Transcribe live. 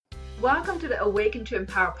Welcome to the Awaken to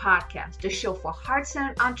Empower podcast, the show for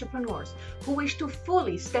heart-centered entrepreneurs who wish to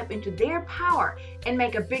fully step into their power and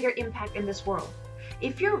make a bigger impact in this world.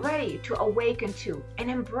 If you're ready to awaken to and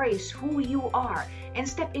embrace who you are and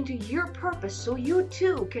step into your purpose so you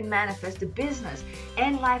too can manifest the business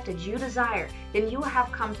and life that you desire, then you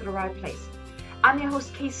have come to the right place. I'm your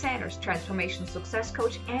host, Kay Sanders, Transformation Success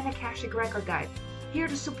Coach and Akashic Record Guide, here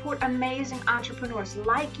to support amazing entrepreneurs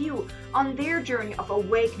like you on their journey of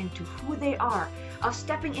awakening to who they are, of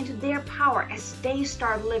stepping into their power as they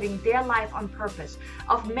start living their life on purpose,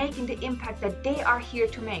 of making the impact that they are here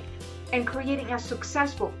to make, and creating a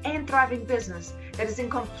successful and thriving business that is in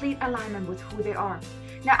complete alignment with who they are.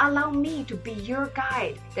 Now allow me to be your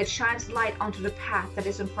guide that shines light onto the path that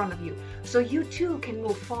is in front of you, so you too can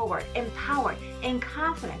move forward, empowered and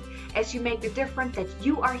confident as you make the difference that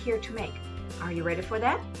you are here to make. Are you ready for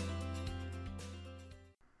that?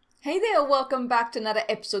 Hey there, welcome back to another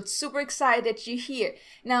episode. Super excited that you're here.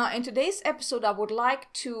 Now, in today's episode, I would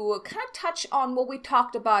like to kind of touch on what we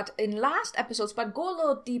talked about in last episodes, but go a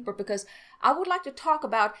little deeper because I would like to talk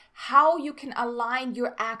about how you can align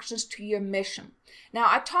your actions to your mission. Now,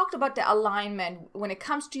 I talked about the alignment when it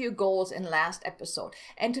comes to your goals in last episode.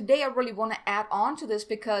 And today I really want to add on to this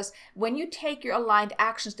because when you take your aligned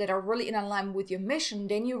actions that are really in alignment with your mission,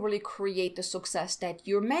 then you really create the success that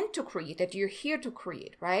you're meant to create, that you're here to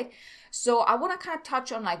create, right? So I want to kind of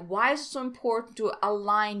touch on why is it so important to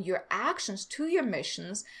align your actions to your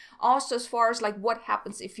missions? Also, as far as what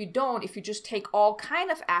happens if you don't, if you just take all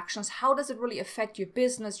kind of actions, how does it really affect your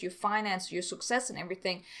business, your finance, your success and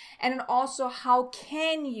everything? And then also, how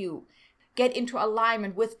can you get into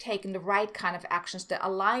alignment with taking the right kind of actions, the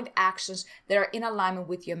aligned actions that are in alignment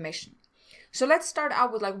with your mission? So let's start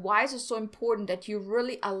out with why is it so important that you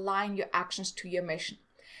really align your actions to your mission?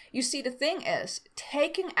 You see, the thing is,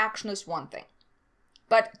 taking action is one thing,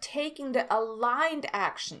 but taking the aligned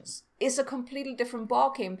actions is a completely different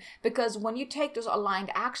ballgame, because when you take those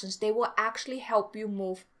aligned actions, they will actually help you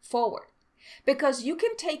move forward. Because you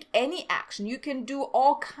can take any action, you can do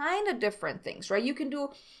all kind of different things, right? You can do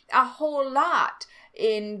a whole lot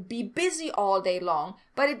and be busy all day long,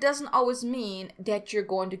 but it doesn't always mean that you're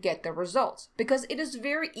going to get the results, because it is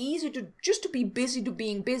very easy to be busy to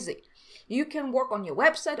being busy. You can work on your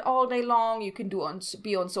website all day long. You can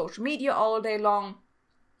be on social media all day long.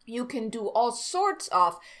 You can do all sorts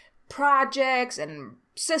of projects and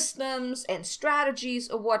systems and strategies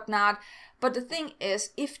or whatnot. But the thing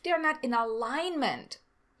is, if they're not in alignment,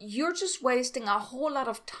 you're just wasting a whole lot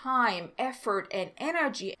of time, effort, and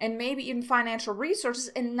energy, and maybe even financial resources,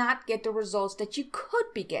 and not get the results that you could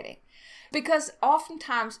be getting. Because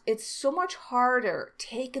oftentimes it's so much harder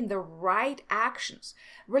taking the right actions,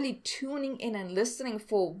 really tuning in and listening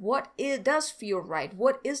for what it does feel right,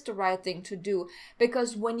 what is the right thing to do.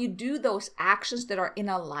 Because when you do those actions that are in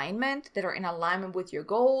alignment with your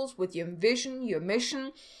goals, with your vision, your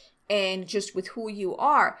mission, and just with who you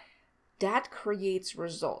are, that creates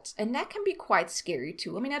results. And that can be quite scary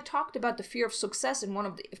too. I talked about the fear of success in one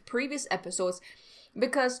of the previous episodes,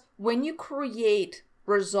 because when you create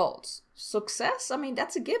results, success,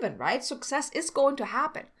 that's a given, right? Success is going to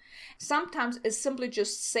happen. Sometimes it's simply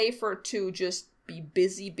just safer to just be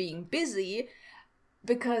busy being busy,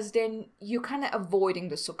 because then you're kind of avoiding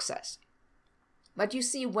the success. But you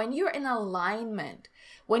see, when you're in alignment,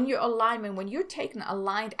 when you're taking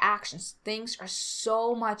aligned actions, things are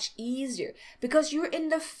so much easier because you're in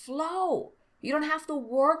the flow. You don't have to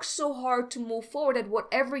work so hard to move forward at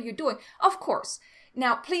whatever you're doing. Of course.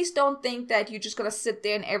 Now, please don't think that you're just going to sit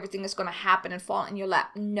there and everything is going to happen and fall in your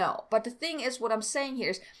lap. No. But the thing is, what I'm saying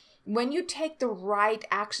here is, when you take the right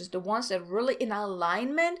actions, the ones that are really in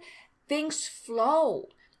alignment, things flow.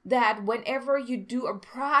 That whenever you do a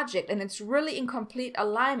project and it's really in complete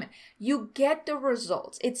alignment, you get the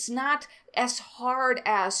results. It's not as hard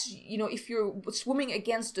as, if you're swimming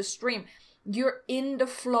against the stream. You're in the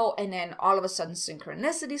flow, and then all of a sudden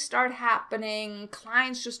synchronicities start happening,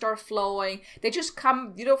 clients just start flowing. They just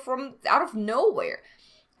come, from out of nowhere,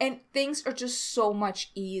 and things are just so much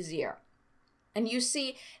easier. And you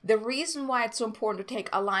see, the reason why it's so important to take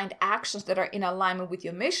aligned actions that are in alignment with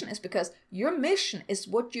your mission is because your mission is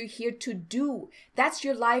what you're here to do. That's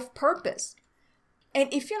your life purpose.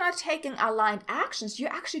 And if you're not taking aligned actions,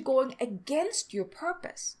 you're actually going against your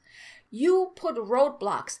purpose. You put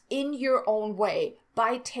roadblocks in your own way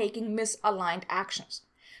by taking misaligned actions.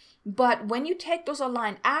 But when you take those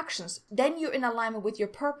aligned actions, then you're in alignment with your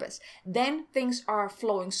purpose. Then things are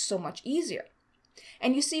flowing so much easier.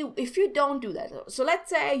 And you see, if you don't do that, so let's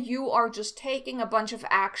say you are just taking a bunch of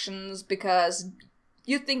actions because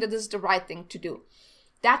you think that this is the right thing to do.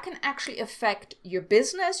 that can actually affect your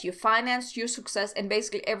business, your finance, your success, and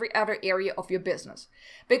basically every other area of your business.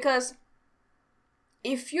 Because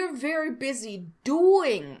if you're very busy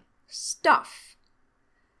doing stuff,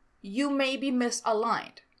 you may be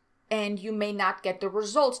misaligned and you may not get the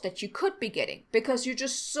results that you could be getting because you're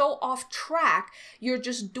just so off track. You're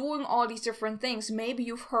just doing all these different things. Maybe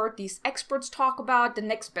you've heard these experts talk about the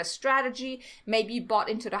next best strategy. Maybe you bought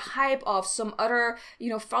into the hype of some other,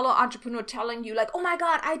 fellow entrepreneur telling you like, oh my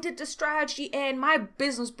God, I did this strategy and my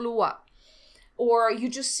business blew up. Or you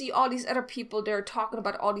just see all these other people, they're talking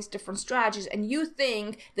about all these different strategies and you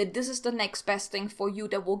think that this is the next best thing for you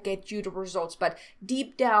that will get you the results. But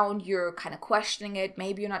deep down, you're kind of questioning it.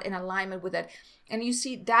 Maybe you're not in alignment with it. And you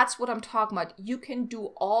see, that's what I'm talking about. You can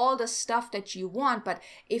do all the stuff that you want, but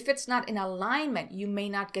if it's not in alignment, you may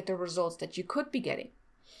not get the results that you could be getting.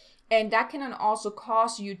 And that can also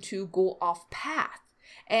cause you to go off path.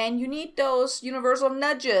 And you need those universal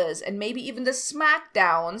nudges and maybe even the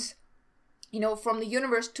smackdowns from the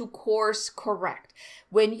universe to course correct.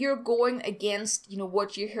 When you're going against,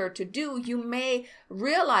 what you're here to do, you may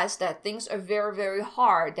realize that things are very, very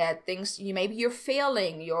hard, that things, maybe you're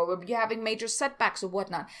failing, you're having major setbacks or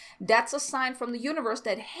whatnot. That's a sign from the universe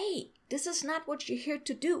that, hey, this is not what you're here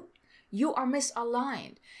to do. You are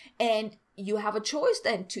misaligned. And you have a choice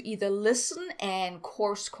then to either listen and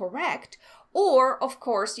course correct, or, of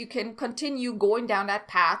course, you can continue going down that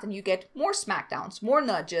path and you get more smackdowns, more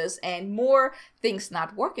nudges, and more things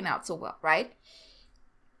not working out so well, right?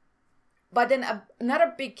 But then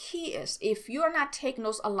another big key is if you're not taking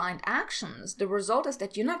those aligned actions, the result is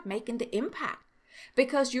that you're not making the impact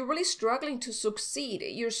because you're really struggling to succeed.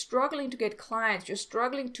 You're struggling to get clients. You're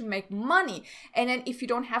struggling to make money. And then if you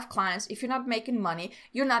don't have clients, if you're not making money,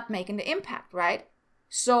 you're not making the impact, right?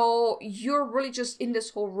 So you're really just in this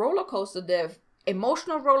whole roller coaster, the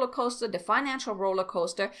emotional roller coaster, the financial roller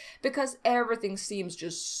coaster, because everything seems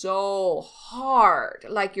just so hard,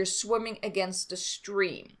 like you're swimming against the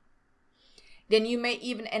stream. Then you may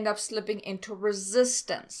even end up slipping into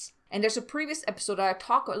resistance. And there's a previous episode that I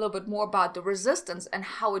talk a little bit more about the resistance and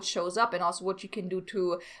how it shows up and also what you can do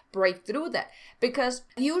to break through that. Because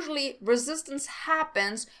usually resistance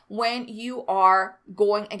happens when you are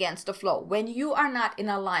going against the flow, when you are not in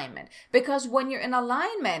alignment. Because when you're in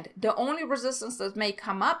alignment, the only resistance that may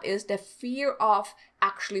come up is the fear of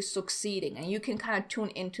actually succeeding. And you can kind of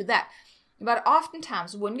tune into that. But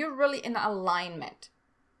oftentimes when you're really in alignment,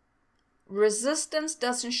 resistance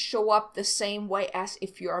doesn't show up the same way as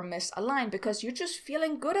if you are misaligned because you're just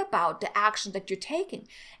feeling good about the action that you're taking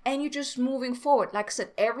and you're just moving forward. Like I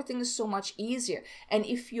said, everything is so much easier. And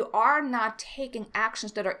if you are not taking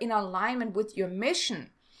actions that are in alignment with your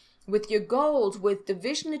mission, with your goals, with the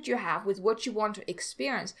vision that you have, with what you want to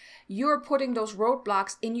experience, you're putting those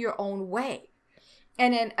roadblocks in your own way.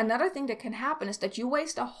 And then another thing that can happen is that you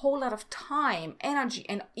waste a whole lot of time, energy,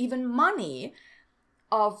 and even money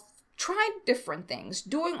of trying different things,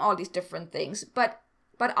 doing all these different things, but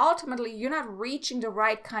ultimately you're not reaching the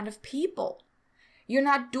right kind of people. You're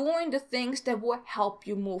not doing the things that will help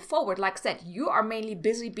you move forward. Like I said, you are mainly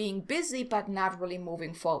busy being busy, but not really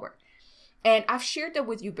moving forward. And I've shared that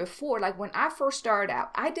with you before. Like when I first started out,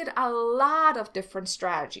 I did a lot of different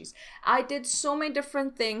strategies. I did so many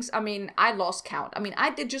different things. I lost count. I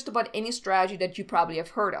did just about any strategy that you probably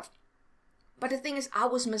have heard of. But the thing is, I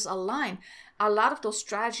was misaligned. A lot of those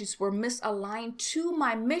strategies were misaligned to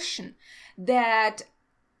my mission that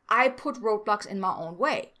I put roadblocks in my own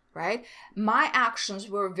way, right? My actions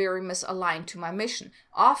were very misaligned to my mission.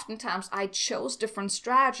 Oftentimes, I chose different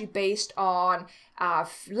strategy based on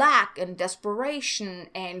lack and desperation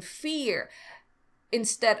and fear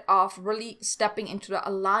instead of really stepping into the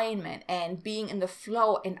alignment and being in the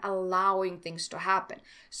flow and allowing things to happen.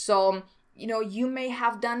 So, you may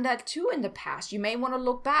have done that too in the past. You may want to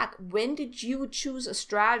look back. When did you choose a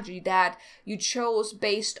strategy that you chose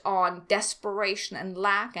based on desperation and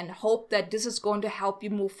lack and hope that this is going to help you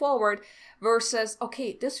move forward versus,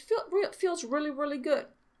 okay, this feels really, really good.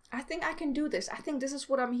 I think I can do this. I think this is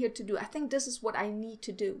what I'm here to do. I think this is what I need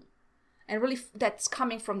to do. And really, that's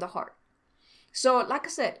coming from the heart. So like I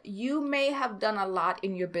said, you may have done a lot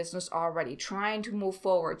in your business already, trying to move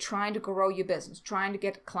forward, trying to grow your business, trying to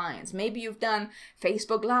get clients. Maybe you've done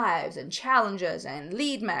Facebook Lives and challenges and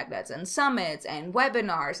lead magnets and summits and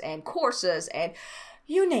webinars and courses and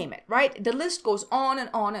you name it, right? The list goes on and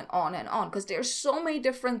on and on and on because there's so many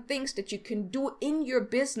different things that you can do in your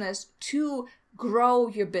business to grow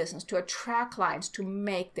your business, to attract clients, to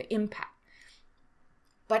make the impact.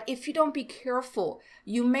 But if you don't be careful,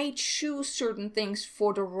 you may choose certain things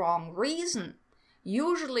for the wrong reason.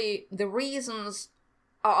 Usually the reasons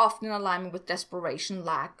are often in alignment with desperation,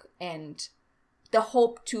 lack, and the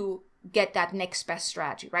hope to get that next best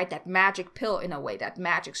strategy, right? That magic pill in a way, that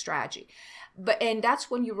magic strategy. And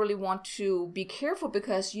that's when you really want to be careful,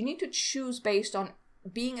 because you need to choose based on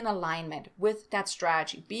being in alignment with that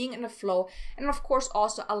strategy, being in the flow, and of course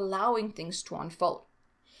also allowing things to unfold.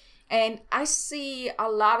 And I see a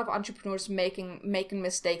lot of entrepreneurs making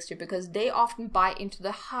mistakes here, because they often buy into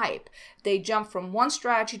the hype. They jump from one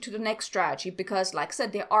strategy to the next strategy because, like I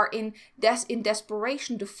said, they are in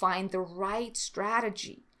desperation to find the right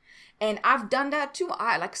strategy. And I've done that too.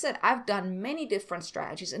 Like I said, I've done many different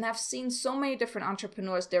strategies, and I've seen so many different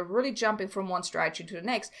entrepreneurs. They're really jumping from one strategy to the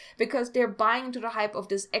next because they're buying into the hype of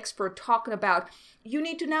this expert talking about, you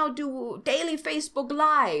need to now do daily Facebook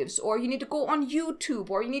lives, or you need to go on YouTube,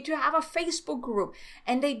 or you need to have a Facebook group.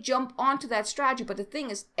 And they jump onto that strategy. But the thing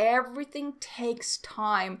is, everything takes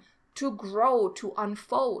time to grow, to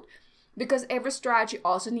unfold, because every strategy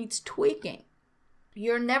also needs tweaking.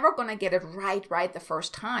 You're never going to get it right the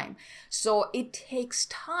first time. So it takes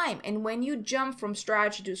time. And when you jump from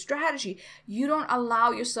strategy to strategy, you don't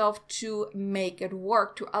allow yourself to make it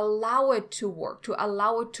work, to allow it to work, to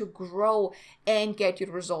allow it to grow and get you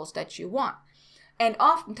the results that you want. And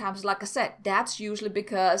oftentimes, like I said, that's usually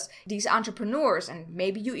because these entrepreneurs, and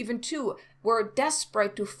maybe you even too, were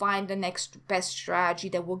desperate to find the next best strategy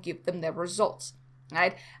that will give them the results.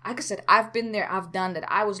 Right? Like I said, I've been there, I've done that.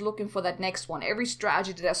 I was looking for that next one. Every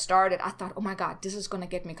strategy that I started, I thought, oh my God, this is going to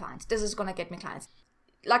get me clients. This is going to get me clients.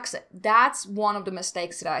 Like I said, that's one of the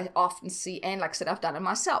mistakes that I often see. And like I said, I've done it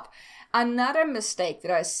myself. Another mistake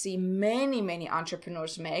that I see many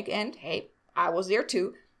entrepreneurs make, and hey, I was there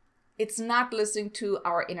too, it's not listening to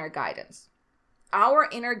our inner guidance. Our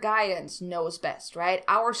inner guidance knows best, right?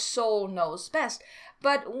 Our soul knows best.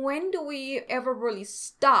 But when do we ever really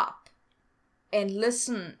stop and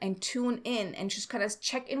listen and tune in and just kind of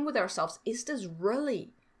check in with ourselves? Is this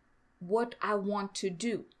really what I want to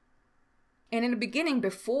do? And in the beginning,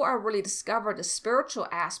 before I really discovered the spiritual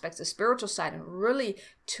aspects, the spiritual side, and really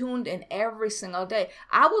tuned in every single day,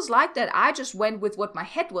 I was like that. I just went with what my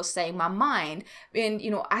head was saying, my mind. And,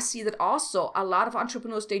 I see that also a lot of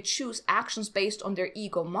entrepreneurs, they choose actions based on their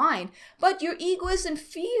ego mind. But your ego is in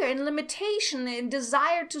fear and limitation and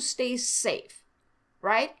desire to stay safe,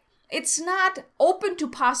 right? It's not open to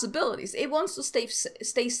possibilities. It wants to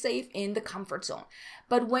stay safe in the comfort zone.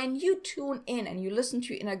 But when you tune in and you listen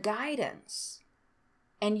to your inner guidance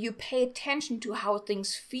and you pay attention to how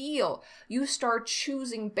things feel, you start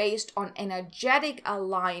choosing based on energetic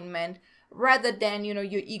alignment rather than, your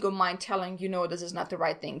ego mind telling, this is not the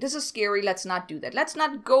right thing. This is scary. Let's not do that. Let's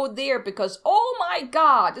not go there because, oh my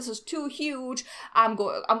God, this is too huge. I'm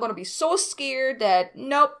going to be so scared that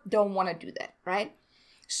nope, don't want to do that, right?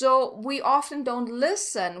 So we often don't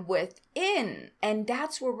listen within, and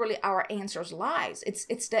that's where really our answers lies.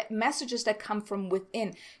 It's the messages that come from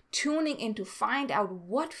within, tuning in to find out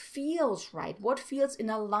what feels right, what feels in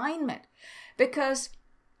alignment. Because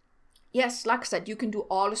yes, like I said, you can do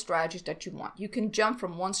all the strategies that you want. You can jump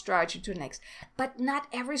from one strategy to the next, but not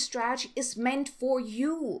every strategy is meant for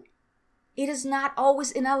you. It is not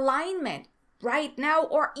always in alignment right now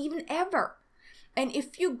or even ever. And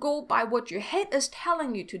if you go by what your head is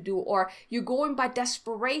telling you to do, or you're going by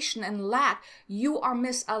desperation and lack, you are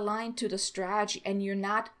misaligned to the strategy, and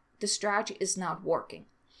the strategy is not working.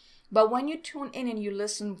 But when you tune in and you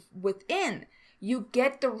listen within, you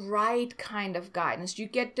get the right kind of guidance.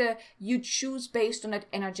 You choose based on that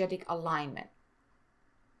energetic alignment.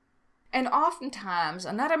 And oftentimes,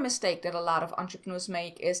 another mistake that a lot of entrepreneurs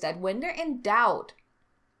make is that when they're in doubt,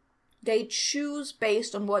 they choose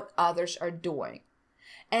based on what others are doing.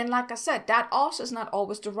 And like I said, that also is not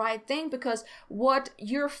always the right thing, because what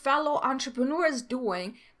your fellow entrepreneur is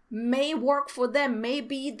doing may work for them, may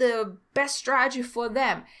be the best strategy for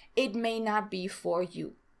them. It may not be for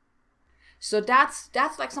you. So that's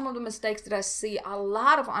like some of the mistakes that I see a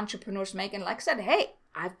lot of entrepreneurs make. And like I said, hey,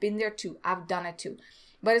 I've been there too. I've done it too.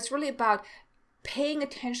 But it's really about paying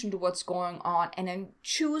attention to what's going on and then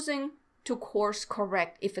choosing to course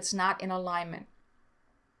correct if it's not in alignment.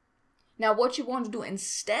 Now, what you want to do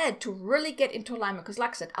instead to really get into alignment, because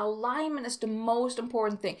like I said, alignment is the most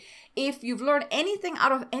important thing. If you've learned anything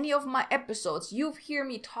out of any of my episodes, you've heard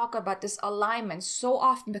me talk about this alignment so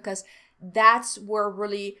often, because that's where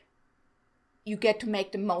really you get to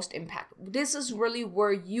make the most impact. This is really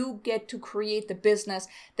where you get to create the business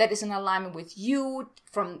that is in alignment with you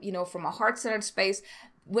from a heart-centered space.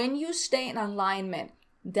 When you stay in alignment,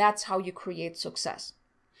 that's how you create success.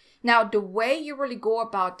 Now, the way you really go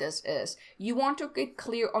about this is you want to get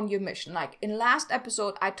clear on your mission. Like in last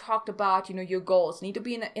episode, I talked about, your goals need to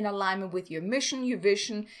be in alignment with your mission, your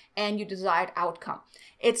vision, and your desired outcome.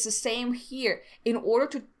 It's the same here. In order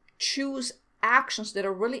to choose actions that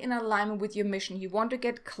are really in alignment with your mission, you want to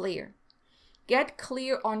get clear. Get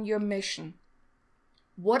clear on your mission.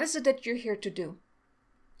 What is it that you're here to do?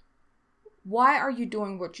 Why are you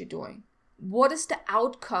doing what you're doing? What is the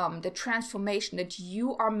outcome, the transformation that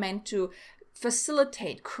you are meant to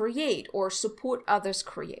facilitate, create, or support others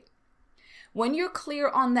create? When you're clear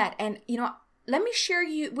on that, and let me share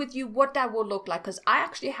with you what that will look like, because I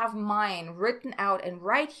actually have mine written out and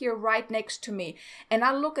right here, right next to me, and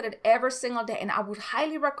I look at it every single day, and I would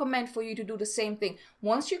highly recommend for you to do the same thing.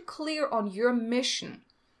 Once you're clear on your mission,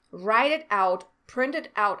 write it out, print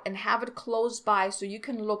it out, and have it close by so you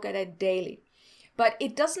can look at it daily. But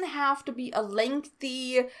it doesn't have to be a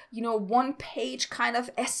lengthy, one-page kind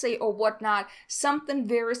of essay or whatnot. Something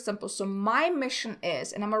very simple. So my mission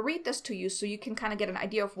is, and I'm going to read this to you so you can kind of get an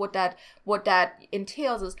idea of what that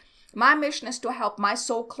entails is, my mission is to help my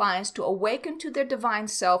soul clients to awaken to their divine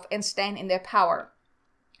self and stand in their power.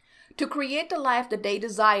 To create the life that they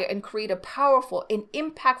desire and create a powerful and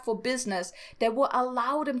impactful business that will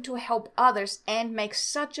allow them to help others and make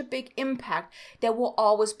such a big impact that will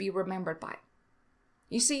always be remembered by.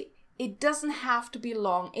 You see, it doesn't have to be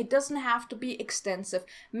long. It doesn't have to be extensive.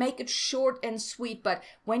 Make it short and sweet. But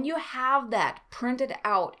when you have that printed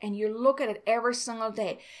out and you look at it every single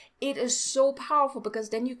day, it is so powerful because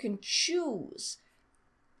then you can choose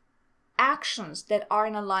actions that are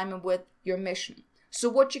in alignment with your mission. So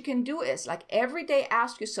what you can do is, like every day,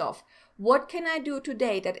 ask yourself, what can I do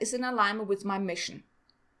today that is in alignment with my mission?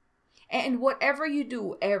 And whatever you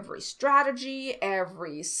do, every strategy,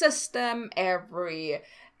 every system,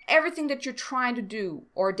 everything that you're trying to do,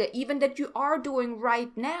 or even that you are doing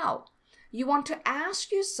right now, you want to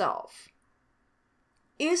ask yourself,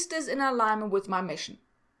 is this in alignment with my mission?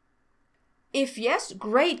 If yes,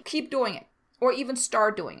 great, keep doing it. Or even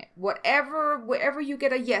start doing it. Wherever you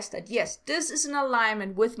get a yes, that yes, this is in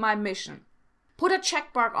alignment with my mission. Put a check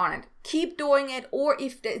mark on it. Keep doing it. Or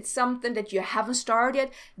if it's something that you haven't started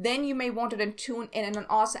yet, then you may want to then tune in and then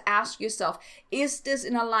also ask yourself, is this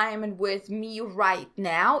in alignment with me right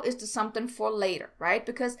now? Is this something for later, right?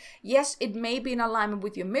 Because yes, it may be in alignment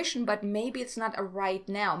with your mission, but maybe it's not a right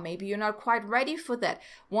now. Maybe you're not quite ready for that.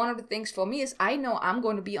 One of the things for me is I know I'm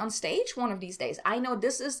going to be on stage one of these days. I know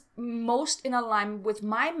this is most in alignment with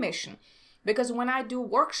my mission. Because when I do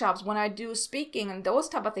workshops, when I do speaking and those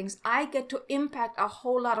type of things, I get to impact a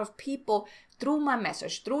whole lot of people through my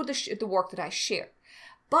message, through the work that I share.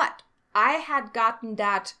 But I had gotten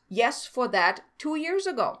that yes for that 2 years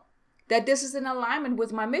ago, that this is in alignment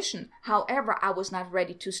with my mission. However, I was not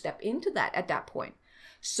ready to step into that at that point.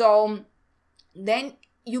 So then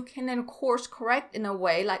you can then course correct in a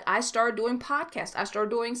way, like I started doing podcasts, I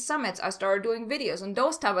started doing summits, I started doing videos and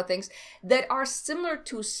those type of things that are similar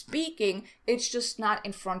to speaking. It's just not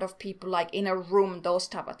in front of people, like in a room, those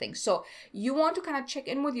type of things. So you want to kind of check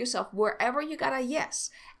in with yourself wherever you got a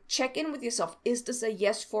yes. Check in with yourself. Is this a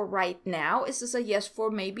yes for right now? Is this a yes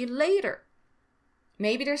for maybe later?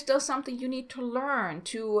 Maybe there's still something you need to learn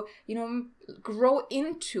to, grow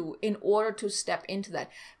into in order to step into that.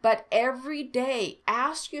 But every day,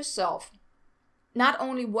 ask yourself, not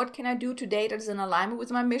only what can I do today that is in alignment with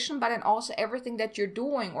my mission, but then also everything that you're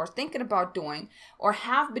doing or thinking about doing or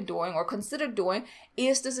have been doing or consider doing,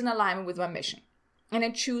 is this in alignment with my mission? And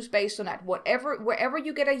then choose based on that. Wherever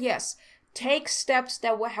you get a yes, take steps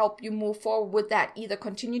that will help you move forward with that. Either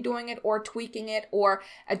continue doing it or tweaking it or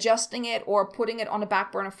adjusting it or putting it on the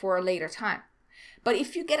back burner for a later time. But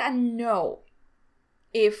if you get a no,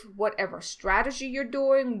 if whatever strategy you're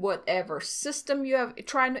doing, whatever system you have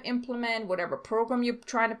trying to implement, whatever program you're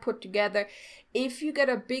trying to put together, if you get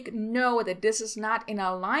a big no that this is not in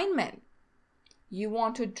alignment, you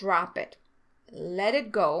want to drop it. Let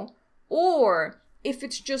it go. Or if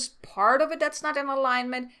it's just part of it that's not in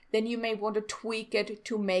alignment, then you may want to tweak it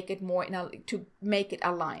to make it to make it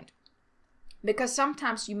aligned. Because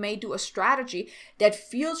sometimes you may do a strategy that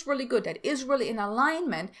feels really good, that is really in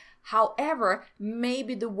alignment. However,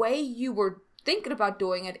 maybe the way you were thinking about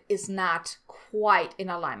doing it is not quite in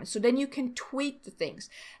alignment. So then you can tweak the things.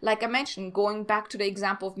 Like I mentioned, going back to the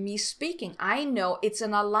example of me speaking, I know it's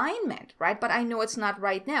an alignment, right? But I know it's not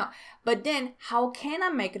right now. But then how can I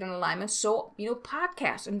make it an alignment? So,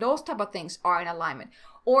 podcasts and those type of things are in alignment.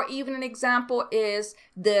 Or even an example is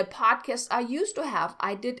the podcast I used to have.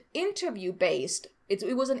 I did interview-based.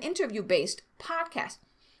 It was an interview-based podcast,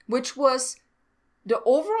 which was The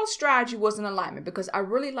overall strategy was in alignment because I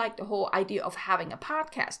really liked the whole idea of having a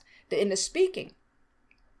podcast, in the speaking.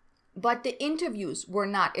 But the interviews were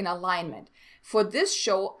not in alignment. For this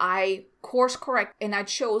show, I course correct and I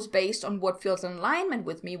chose based on what feels in alignment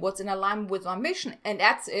with me, what's in alignment with my mission. And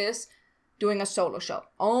that is doing a solo show,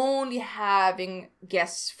 only having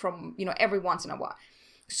guests from, every once in a while.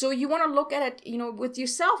 So you want to look at it, with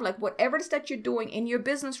yourself, like whatever it is that you're doing in your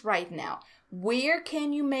business right now, where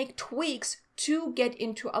can you make tweaks to get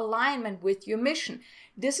into alignment with your mission?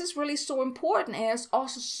 This is really so important, and it's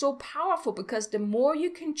also so powerful because the more you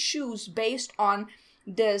can choose based on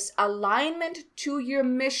this alignment to your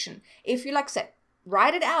mission, if you, like I said,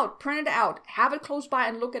 write it out, print it out, have it close by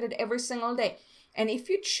and look at it every single day. And if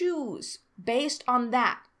you choose based on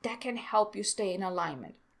that, that can help you stay in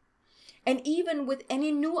alignment. And even with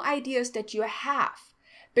any new ideas that you have,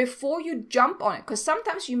 before you jump on it, because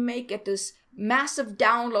sometimes you may get this massive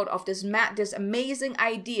download of this amazing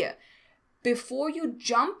idea. Before you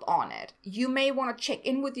jump on it, you may want to check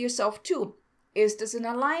in with yourself too. Is this in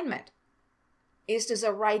alignment? Is this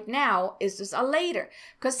a right now? Is this a later?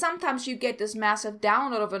 Because sometimes you get this massive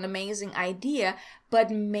download of an amazing idea,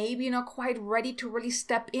 but maybe you're not quite ready to really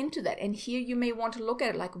step into that. And here you may want to look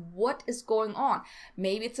at it like, what is going on?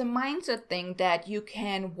 Maybe it's a mindset thing that you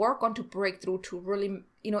can work on to break through to really,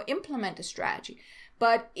 implement a strategy.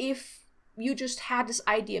 But if you just had this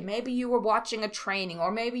idea, maybe you were watching a training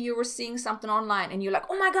or maybe you were seeing something online and you're like,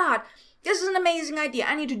 oh my God, this is an amazing idea.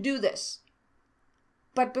 I need to do this.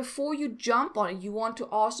 But before you jump on it, you want to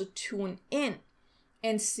also tune in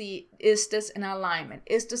and see, is this in alignment?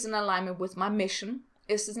 Is this in alignment with my mission?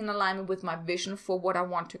 Is this in alignment with my vision for what I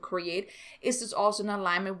want to create? Is this also in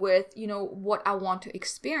alignment with, what I want to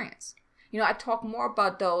experience? I talk more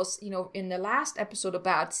about those, in the last episode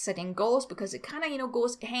about setting goals because it kind of,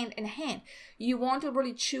 goes hand in hand. You want to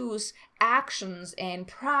really choose actions and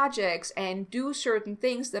projects and do certain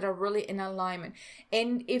things that are really in alignment.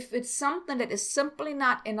 And if it's something that is simply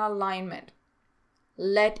not in alignment,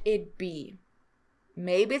 let it be.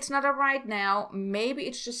 Maybe it's not a right now. Maybe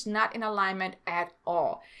it's just not in alignment at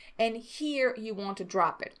all. And here you want to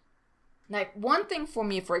drop it. Like one thing for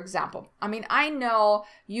me, for example, I know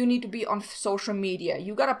you need to be on social media.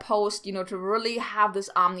 You got to post, to really have this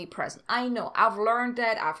omnipresent. I know, I've learned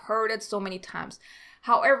that, I've heard it so many times.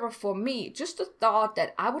 However, for me, just the thought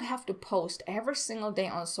that I would have to post every single day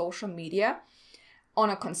on social media on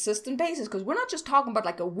a consistent basis, because we're not just talking about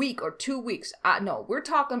like a week or 2 weeks. No, we're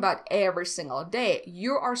talking about every single day.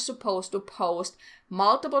 You are supposed to post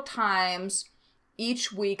multiple times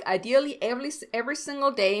each week, ideally every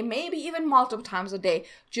single day, maybe even multiple times a day,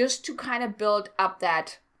 just to kind of build up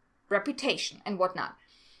that reputation and whatnot.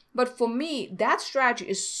 But for me, that strategy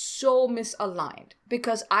is so misaligned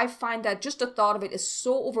because I find that just the thought of it is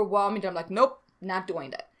so overwhelming that I'm like, nope, not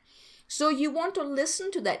doing that. So you want to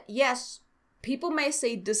listen to that. Yes, people may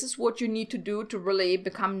say this is what you need to do to really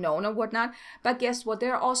become known and whatnot, but guess what?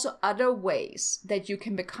 There are also other ways that you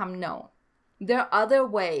can become known. There are other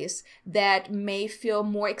ways that may feel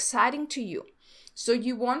more exciting to you. So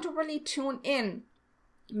you want to really tune in,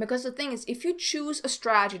 because the thing is, if you choose a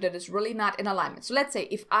strategy that is really not in alignment. So let's say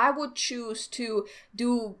if I would choose to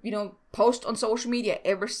do, post on social media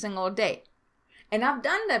every single day. And I've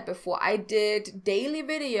done that before. I did daily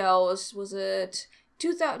videos. Was it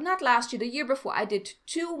not last year, the year before? I did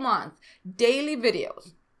 2-month daily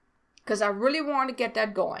videos because I really wanted to get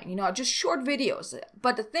that going. Just short videos.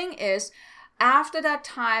 But the thing is, after that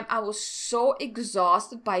time, I was so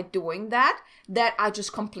exhausted by doing that I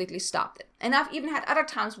just completely stopped it. And I've even had other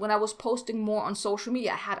times when I was posting more on social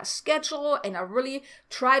media. I had a schedule and I really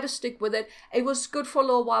tried to stick with it. It was good for a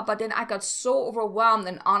little while, but then I got so overwhelmed,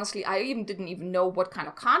 and honestly, I didn't even know what kind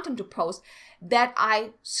of content to post, that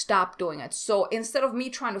I stopped doing it. So instead of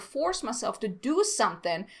me trying to force myself to do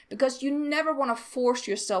something, because you never want to force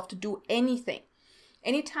yourself to do anything.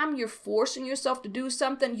 Anytime you're forcing yourself to do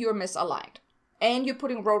something, you're misaligned. And you're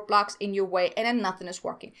putting roadblocks in your way, and then nothing is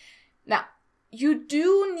working. Now, you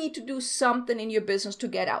do need to do something in your business to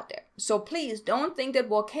get out there. So please don't think that,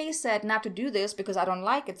 well, Kay said not to do this because I don't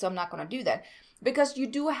like it, so I'm not going to do that. Because you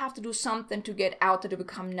do have to do something to get out there to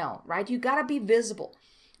become known, right? You got to be visible.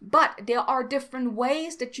 But there are different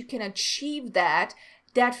ways that you can achieve that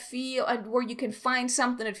feel, and where you can find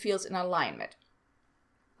something that feels in alignment.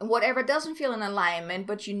 Whatever doesn't feel in alignment,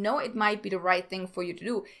 but it might be the right thing for you to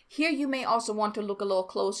do. Here you may also want to look a little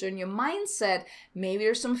closer in your mindset. Maybe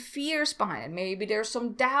there's some fears behind it. Maybe there's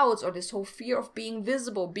some doubts, or this whole fear of being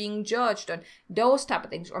visible, being judged, and those type of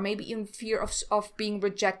things. Or maybe even fear of being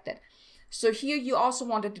rejected. So here you also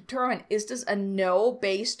want to determine, is this a no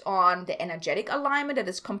based on the energetic alignment that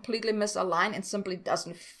is completely misaligned and simply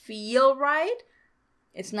doesn't feel right?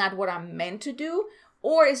 It's not what I'm meant to do.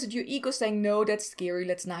 Or is it your ego saying, no, that's scary,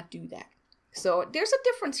 let's not do that? So there's a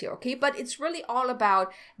difference here, okay? But it's really all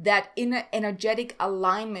about that inner energetic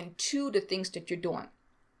alignment to the things that you're doing.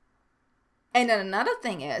 And then another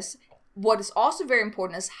thing is, what is also very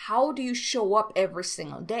important is, how do you show up every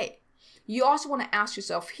single day? You also want to ask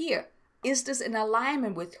yourself here, is this in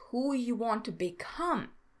alignment with who you want to become?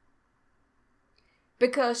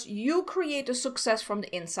 Because you create the success from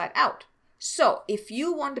the inside out. So if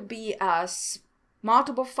you want to be a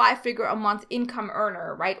multiple 5-figure a month income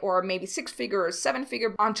earner, right? Or maybe 6-figure or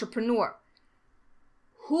 7-figure entrepreneur,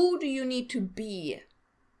 who do you need to be?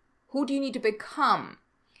 Who do you need to become?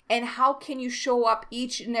 And how can you show up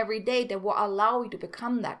each and every day that will allow you to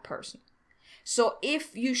become that person? So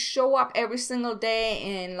if you show up every single day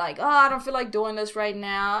and like, oh, I don't feel like doing this right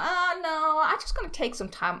now. Oh, no, I'm just going to take some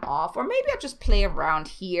time off. Or maybe I'll just play around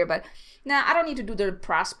here. But nah, I don't need to do the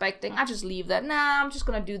prospecting. I just leave that. Nah, I'm just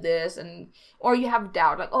going to do this. Or you have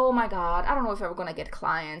doubt like, oh my God, I don't know if I'm ever going to get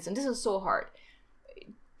clients. And this is so hard.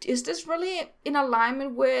 Is this really in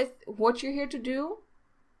alignment with what you're here to do?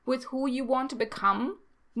 With who you want to become?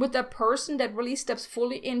 With a person that really steps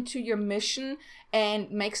fully into your mission and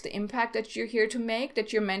makes the impact that you're here to make,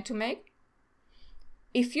 that you're meant to make?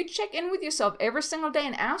 If you check in with yourself every single day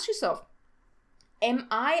and ask yourself, am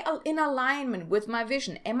I in alignment with my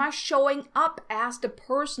vision? Am I showing up as the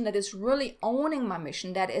person that is really owning my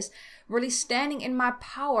mission, that is really standing in my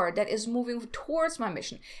power, that is moving towards my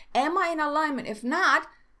mission? Am I in alignment? If not,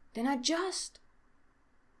 then adjust.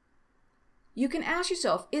 You can ask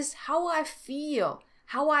yourself, is how I feel,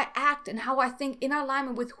 how I act, and how I think in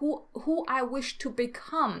alignment with who I wish to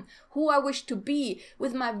become, who I wish to be,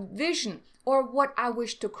 with my vision or what I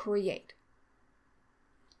wish to create?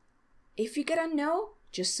 If you get a no,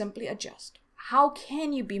 just simply adjust. How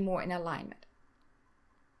can you be more in alignment?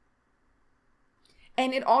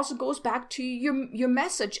 And it also goes back to your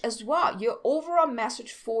message as well, your overall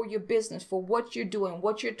message for your business, for what you're doing,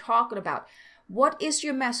 what you're talking about. What is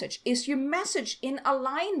your message? Is your message in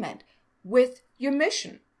alignment with your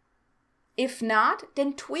mission? If not,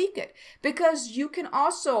 then tweak it, because you can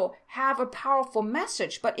also have a powerful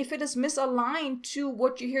message, but if it is misaligned to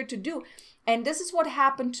what you're here to do, and this is what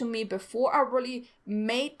happened to me before I really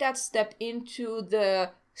made that step into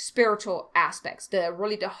the spiritual aspects, the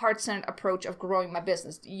heart-centered approach of growing my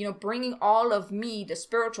business, bringing all of me, the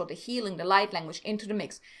spiritual, the healing, the light language into the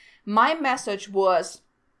mix. My message was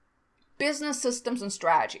business systems and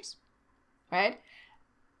strategies, right?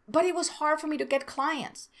 But it was hard for me to get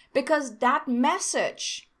clients because that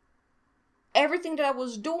message, everything that I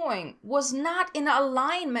was doing, was not in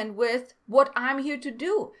alignment with what I'm here to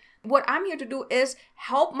do. What I'm here to do is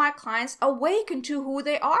help my clients awaken to who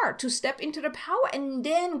they are, to step into their power, and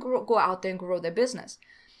then go out there and grow their business.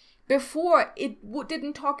 Before, it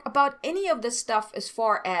didn't talk about any of this stuff as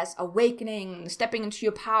far as awakening, stepping into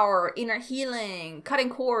your power, inner healing, cutting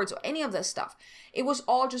cords, or any of this stuff. It was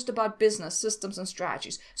all just about business, systems, and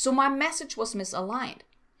strategies. So my message was misaligned.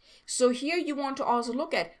 So here you want to also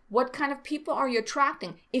look at what kind of people are you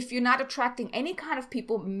attracting. If you're not attracting any kind of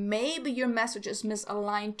people, maybe your message is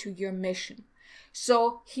misaligned to your mission.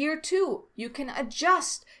 So here too, you can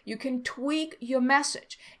adjust, you can tweak your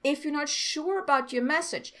message. If you're not sure about your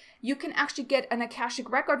message, you can actually get an Akashic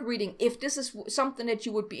record reading if this is something that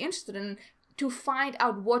you would be interested in, to find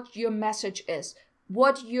out what your message is,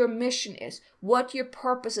 what your mission is, what your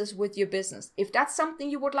purpose is with your business. If that's something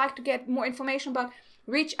you would like to get more information about,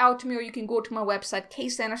 reach out to me, or you can go to my website,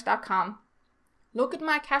 ksanders.com. Look at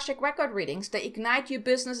my Akashic record readings. The Ignite Your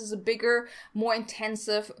Business is a bigger, more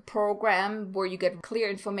intensive program where you get clear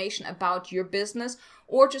information about your business,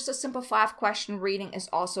 or just a simple 5-question reading is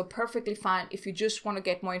also perfectly fine if you just want to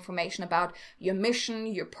get more information about your mission,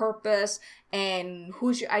 your purpose, and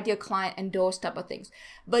who's your ideal client and those type of things.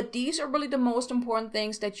 But these are really the most important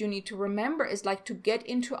things that you need to remember, is like to get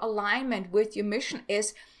into alignment with your mission,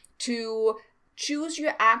 is to choose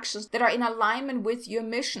your actions that are in alignment with your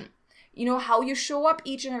mission. How you show up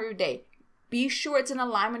each and every day. Be sure it's in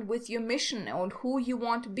alignment with your mission and who you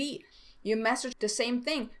want to be. Your message, the same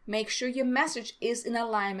thing. Make sure your message is in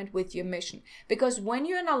alignment with your mission. Because when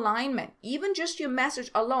you're in alignment, even just your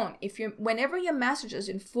message alone, whenever your message is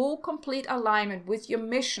in full, complete alignment with your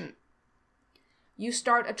mission, you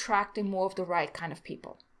start attracting more of the right kind of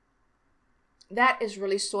people. That is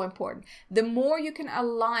really so important. The more you can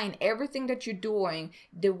align everything that you're doing,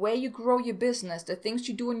 the way you grow your business, the things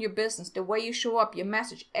you do in your business, the way you show up, your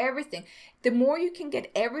message, everything, the more you can get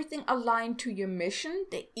everything aligned to your mission,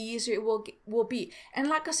 the easier it will be. And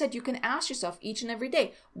like I said, you can ask yourself each and every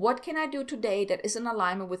day, what can I do today that is in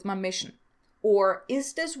alignment with my mission? Or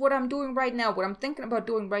is this what I'm doing right now, what I'm thinking about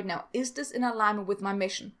doing right now, is this in alignment with my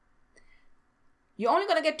mission? You're only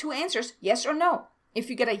going to get 2 answers, yes or no. If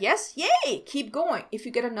you get a yes, yay, keep going. If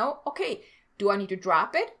you get a no, okay, do I need to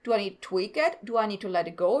drop it? Do I need to tweak it? Do I need to let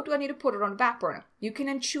it go? Do I need to put it on the back burner? You can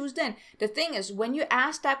then choose then. The thing is, when you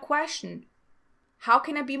ask that question, how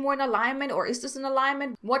can I be more in alignment, or is this in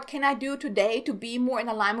alignment? What can I do today to be more in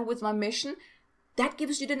alignment with my mission? That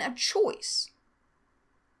gives you then a choice.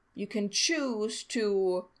 You can choose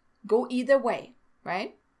to go either way,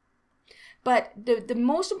 right? But the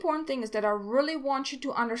most important thing is that I really want you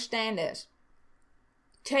to understand is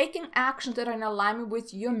taking actions that are in alignment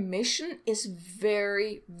with your mission is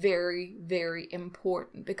very, very, very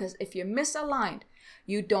important, because if you're misaligned,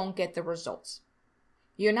 you don't get the results.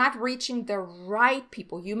 You're not reaching the right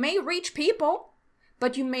people. You may reach people,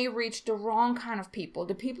 but you may reach the wrong kind of people,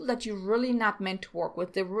 the people that you're really not meant to work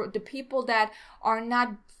with, the people that are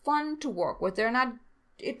not fun to work with.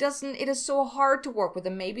 It is so hard to work with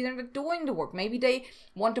them. Maybe they're not doing the work. Maybe they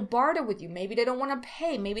want to barter with you. Maybe they don't want to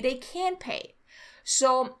pay. Maybe they can't pay.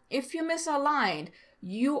 So if you're misaligned,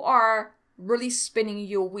 you are really spinning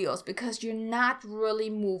your wheels because you're not really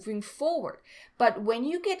moving forward. But when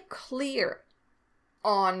you get clear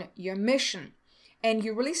on your mission and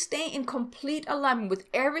you really stay in complete alignment with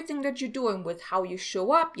everything that you're doing, with how you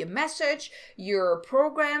show up, your message, your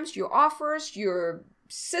programs, your offers, your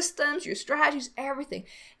systems, your strategies, everything.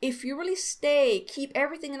 If you really keep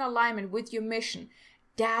everything in alignment with your mission,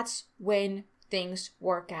 that's when things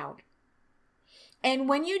work out. And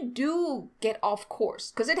when you do get off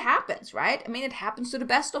course, because it happens, right? I mean, it happens to the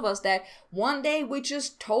best of us that one day we're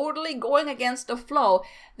just totally going against the flow.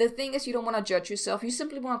 The thing is, you don't want to judge yourself. You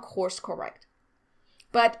simply want to course correct.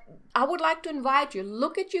 But I would like to invite you,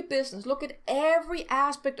 look at your business, look at every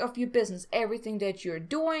aspect of your business, everything that you're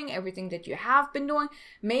doing, everything that you have been doing,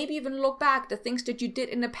 maybe even look back the things that you did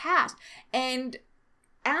in the past and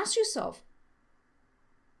ask yourself,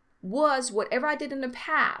 was whatever I did in the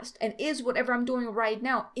past and is whatever I'm doing right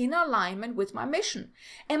now in alignment with my mission?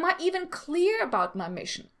 Am I even clear about my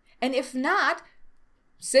mission? And if not,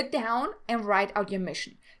 sit down and write out your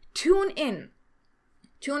mission. Tune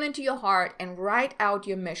into your heart and write out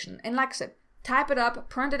your mission. And like I said, type it up,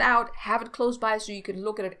 print it out, have it close by so you can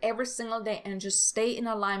look at it every single day and just stay in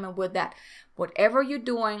alignment with that. Whatever you're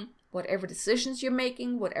doing, whatever decisions you're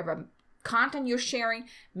making, whatever content you're sharing,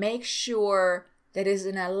 make sure that is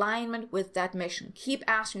in alignment with that mission. Keep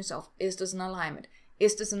asking yourself, is this in alignment?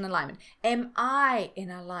 Is this in alignment? Am I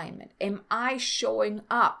in alignment? Am I showing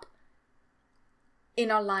up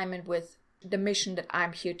in alignment with the mission that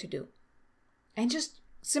I'm here to do? And just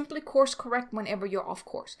simply course correct whenever you're off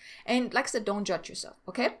course. And like I said, don't judge yourself,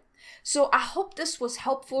 okay? So I hope this was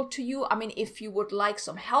helpful to you. I mean, if you would like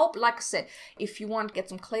some help, like I said, if you want to get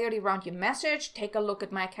some clarity around your message, take a look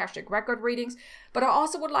at my Akashic record readings. But I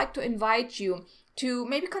also would like to invite you to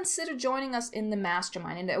maybe consider joining us in the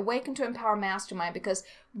mastermind, in the Awaken to Empower mastermind, because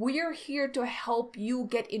we're here to help you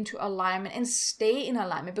get into alignment and stay in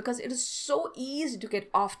alignment, because it is so easy to get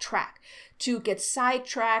off track, to get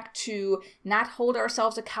sidetracked, to not hold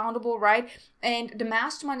ourselves accountable, right? And the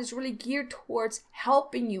mastermind is really geared towards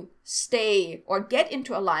helping you stay or get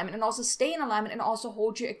into alignment and also stay in alignment and also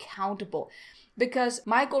hold you accountable. Because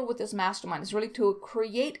my goal with this mastermind is really to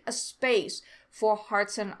create a space for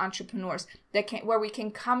heart-centered entrepreneurs where we can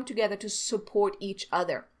come together to support each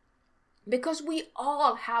other. Because we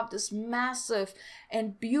all have this massive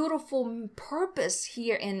and beautiful purpose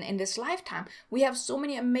here in this lifetime. We have so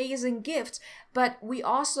many amazing gifts, but we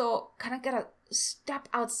also kind of gotta step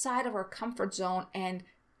outside of our comfort zone and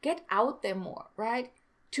get out there more, right?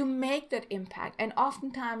 To make that impact. And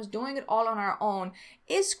oftentimes doing it all on our own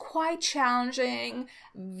is quite challenging,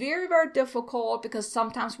 very, very difficult, because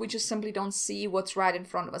sometimes we just simply don't see what's right in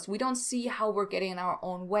front of us. We don't see how we're getting in our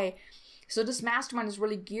own way. So this mastermind is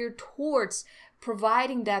really geared towards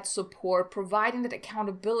providing that support, providing that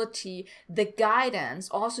accountability, the guidance,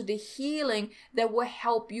 also the healing that will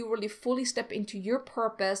help you really fully step into your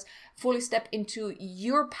purpose, fully step into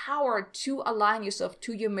your power to align yourself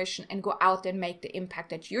to your mission and go out there and make the impact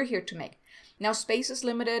that you're here to make. Now, space is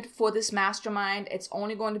limited for this mastermind. It's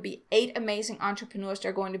only going to be 8 amazing entrepreneurs that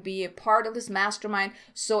are going to be a part of this mastermind.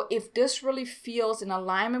 So if this really feels in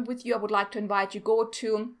alignment with you, I would like to invite you, go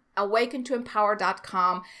to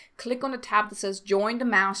awakentoempower.com, click on the tab that says join the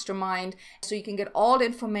mastermind, so you can get all the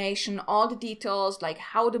information, all the details, like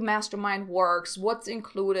how the mastermind works, what's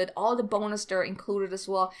included, all the bonus that are included as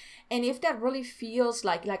well. And if that really feels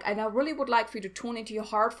like, and I really would like for you to tune into your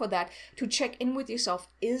heart for that, to check in with yourself,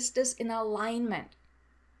 is this in alignment?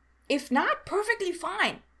 If not, perfectly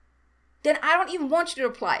fine. Then I don't even want you to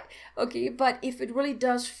apply, okay? But if it really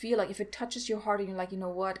does feel like, if it touches your heart and you're like, you know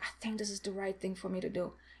what, I think this is the right thing for me to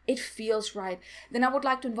do, it feels right, then I would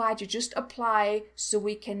like to invite you, just apply so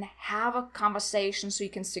we can have a conversation, so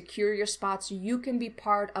you can secure your spot, so you can be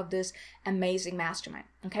part of this amazing mastermind,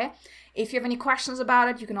 okay? If you have any questions about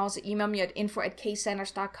it, you can also email me at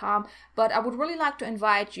info@ksanders.com. But I would really like to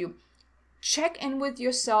invite you, check in with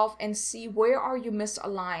yourself and see where are you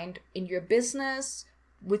misaligned in your business,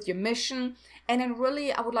 with your mission. And then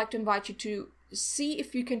really, I would like to invite you to see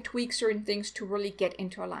if you can tweak certain things to really get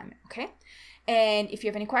into alignment, okay? And if you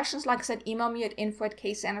have any questions, like I said, email me at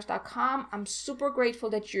info@ksanders.com. I'm super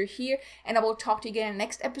grateful that you're here, and I will talk to you again in the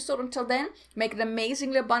next episode. Until then, make it an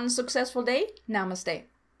amazingly abundant, successful day. Namaste.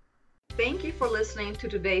 Thank you for listening to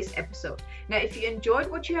today's episode. Now, if you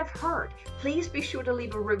enjoyed what you have heard, please be sure to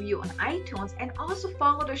leave a review on iTunes and also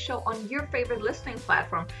follow the show on your favorite listening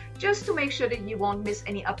platform, just to make sure that you won't miss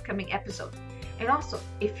any upcoming episodes. And also,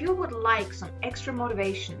 if you would like some extra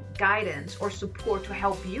motivation, guidance, or support to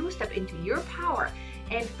help you step into your power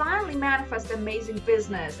and finally manifest the amazing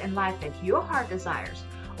business and life that your heart desires,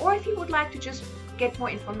 or if you would like to just get more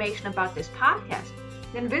information about this podcast,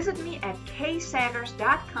 then visit me at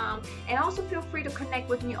ksanders.com, and also feel free to connect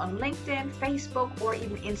with me on LinkedIn, Facebook, or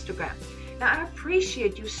even Instagram. Now, I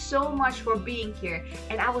appreciate you so much for being here,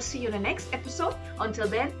 and I will see you in the next episode. Until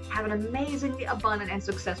then, have an amazingly abundant and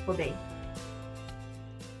successful day.